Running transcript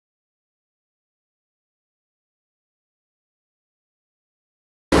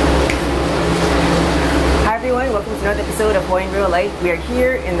episode of Hawaii in Real Life. We are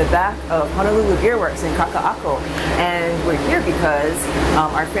here in the back of Honolulu Beerworks in Kaka'ako, and we're here because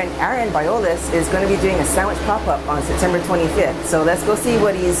our friend Aaron Biolis is going to be doing a sandwich pop-up on September 25th. So let's go see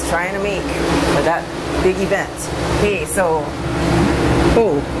what he's trying to make for that big event. Okay, so,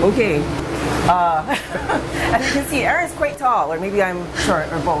 okay. As you can see, Aaron's quite tall, or maybe I'm short,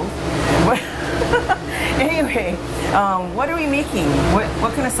 or both. But anyway, what are we making?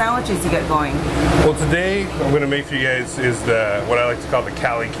 What kind of sandwiches you got going? Well, today I'm going to make for you guys is what I like to call the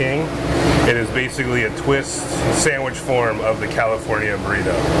Cali King. It is basically a twist sandwich form of the California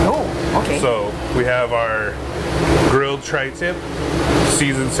burrito. Oh, okay. So we have our grilled tri-tip,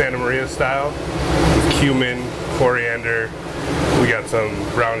 seasoned Santa Maria style, with cumin, coriander. We got some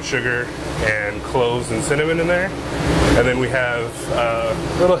brown sugar and cloves and cinnamon in there. And then we have a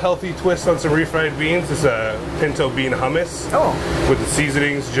little healthy twist on some refried beans. It's a pinto bean hummus with the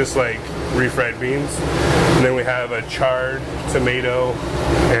seasonings just like refried beans. And then we have a charred tomato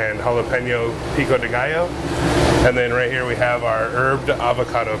and jalapeno pico de gallo. And then right here we have our herbed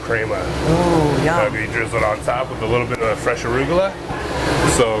avocado crema. Oh, yum. That'll be drizzled on top with a little bit of fresh arugula.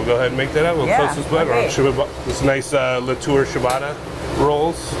 So go ahead and make that up. We'll toast this blood on this nice Latour ciabatta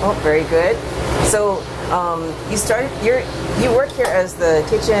rolls. Oh, very good. So you work here as the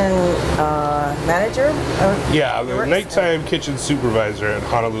kitchen manager? Yeah, the nighttime kitchen supervisor at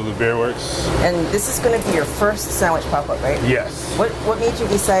Honolulu Beerworks. And this is going to be your first sandwich pop-up, right? Yes. What made you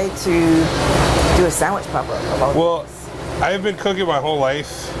decide to do a sandwich pop-up? Well, I've been cooking my whole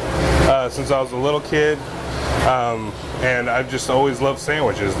life since I was a little kid. And I've just always loved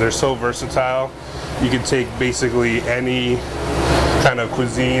sandwiches. They're so versatile. You can take basically any kind of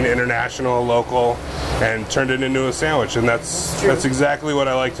cuisine, international, local, and turn it into a sandwich. And that's exactly what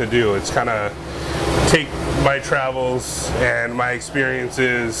I like to do. It's kind of take my travels and my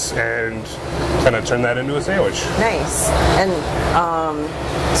experiences and kind of turn that into a sandwich. Nice. And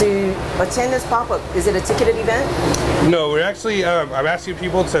to attend this pop-up, is it a ticketed event? No, we're actually, I'm asking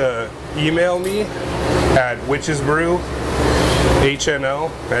people to email me at Wiches Brew,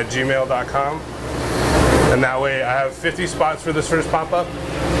 hno@gmail.com. And that way I have 50 spots for this first pop-up.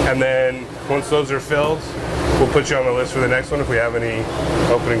 And then once those are filled, we'll put you on the list for the next one if we have any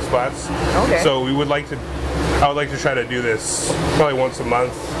opening spots. Okay. So I would like to try to do this probably once a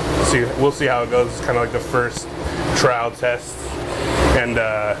month. We'll see how it goes. It's kind of like the first trial test. And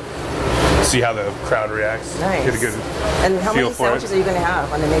see how the crowd reacts. Nice. Get a good and how many sandwiches are you going to have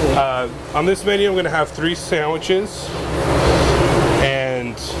on the menu? On this menu, I'm going to have 3 sandwiches,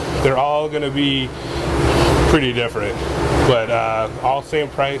 and they're all going to be pretty different, but all same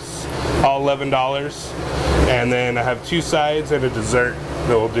price, all $11, and then I have 2 sides and a dessert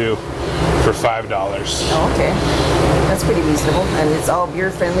that we'll do for $5. Oh, okay, that's pretty reasonable, and it's all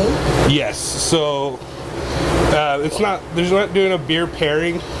beer friendly. Yes. So. There's not doing a beer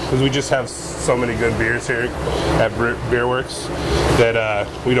pairing because we just have so many good beers here at Beerworks that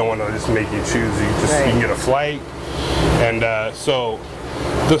we don't want to just make you choose. You can get a flight, and so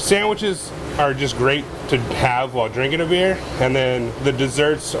the sandwiches are just great to have while drinking a beer, and then the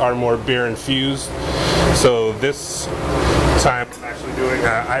desserts are more beer infused. So this time I'm actually doing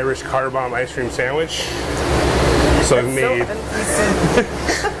an Irish car bomb ice cream sandwich. So I've made.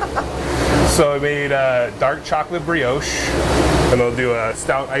 So I made dark chocolate brioche, and they'll do a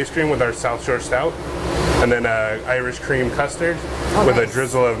stout ice cream with our South Shore Stout, and then Irish cream custard with a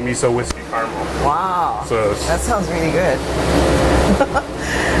drizzle of miso whiskey caramel. Wow, so that sounds really good. So go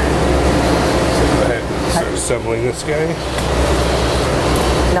ahead and start assembling this guy.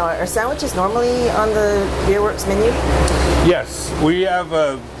 Now, are sandwiches normally on the Beerworks menu? Yes, we have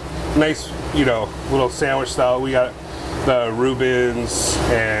a nice, little sandwich style. We got the Reubens,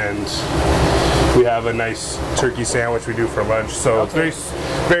 and we have a nice turkey sandwich we do for lunch. So it's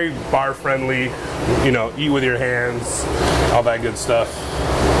very bar friendly, eat with your hands, all that good stuff.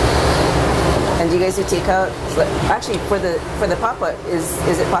 And do you guys do takeout? Actually, for the pop-up, is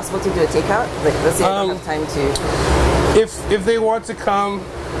it possible to do a takeout? Like, let's say I don't have time to. If they want to come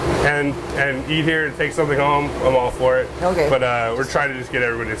and eat here and take something home, I'm all for it. Okay. But we're trying to just get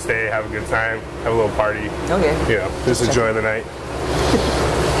everybody to stay, have a good time, have a little party. Okay. Just enjoy the night.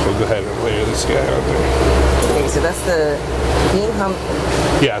 We'll go ahead and layer this guy on there. Okay, so that's the bean hummus.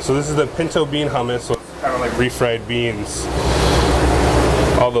 Yeah, so this is the pinto bean hummus. So it's kind of like refried beans.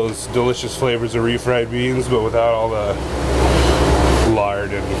 All those delicious flavors of refried beans, but without all the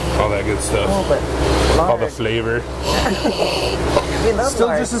lard and all that good stuff. Oh, but lard. All the flavor. We love Still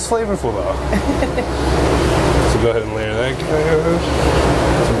lard. Just as flavorful though. So go ahead and layer that guy on.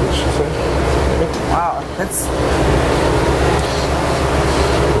 Wow, that's.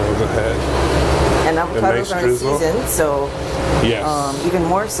 We'll go ahead. And avocados nice are in drizzle. season, so Yes. even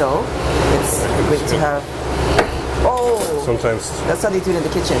more so, it's great to have. Oh, Sometimes that's how they do it in the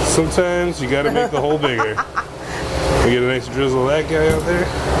kitchen. you got to make the hole bigger. We get a nice drizzle of that guy out there.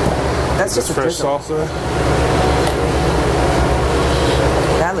 That's This just a fresh drizzle. salsa.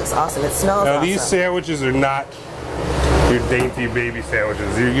 That looks awesome. It smells Now awesome. these sandwiches are not your dainty baby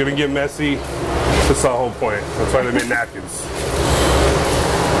sandwiches. You're gonna get messy. That's the whole point. That's why they made napkins.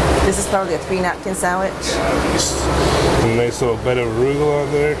 This is probably a 3-napkin sandwich. A nice little bed of arugula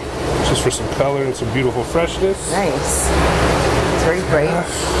on there, just for some color and some beautiful freshness. Nice. It's very bright.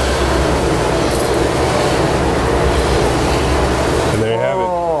 And there you have it.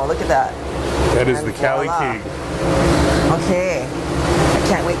 Oh, look at that. That is And the Cali voila. King. Okay. I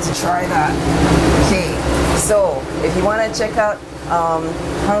can't wait to try that. Okay. So, if you want to check out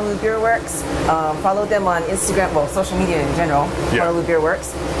Honolulu Beerworks, follow them on Instagram, well, social media in general, Yeah. Honolulu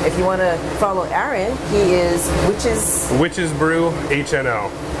Beerworks. If you want to follow Aaron, he is Wiches Brew HNL.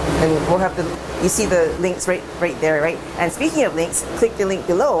 and we'll have you see the links right there, right? And speaking of links, click the link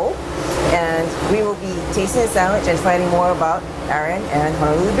below, and we will be tasting a sandwich and finding more about Aaron and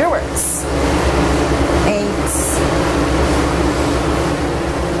Honolulu Beerworks.